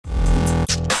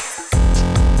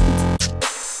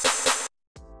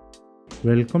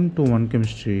Welcome to One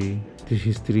Chemistry. This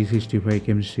is 365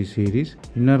 Chemistry series.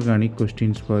 Inorganic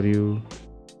questions for you.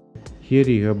 Here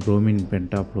you have Bromine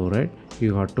Penta Fluoride.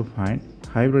 You have to find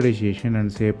hybridization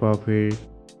and shape of it.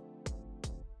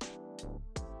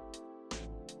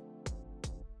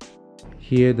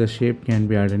 Here the shape can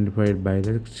be identified by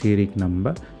the steric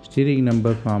number. Steric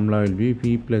number formula will be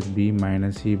P plus B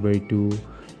minus C by 2.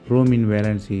 Bromine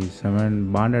valency is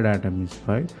 7. Bonded atom is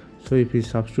 5. So if you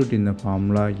substitute in the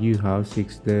formula, you have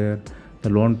 6 there. The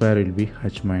lone pair will be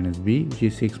H minus B, which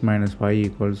is 6 minus 5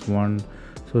 equals 1.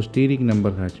 So steric number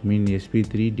H means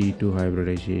sp3d2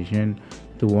 hybridization.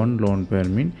 The one lone pair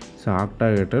means it's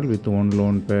octahedral with one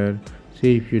lone pair. So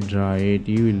if you draw it,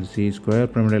 you will see square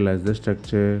pyramidal as the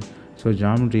structure. So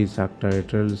geometry is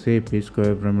octahedral, shape is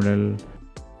square pyramidal.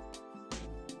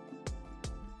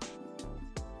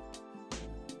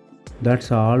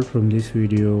 That's all from this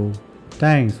video.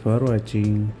 Thanks for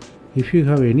watching. If you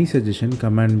have any suggestion,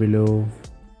 comment below.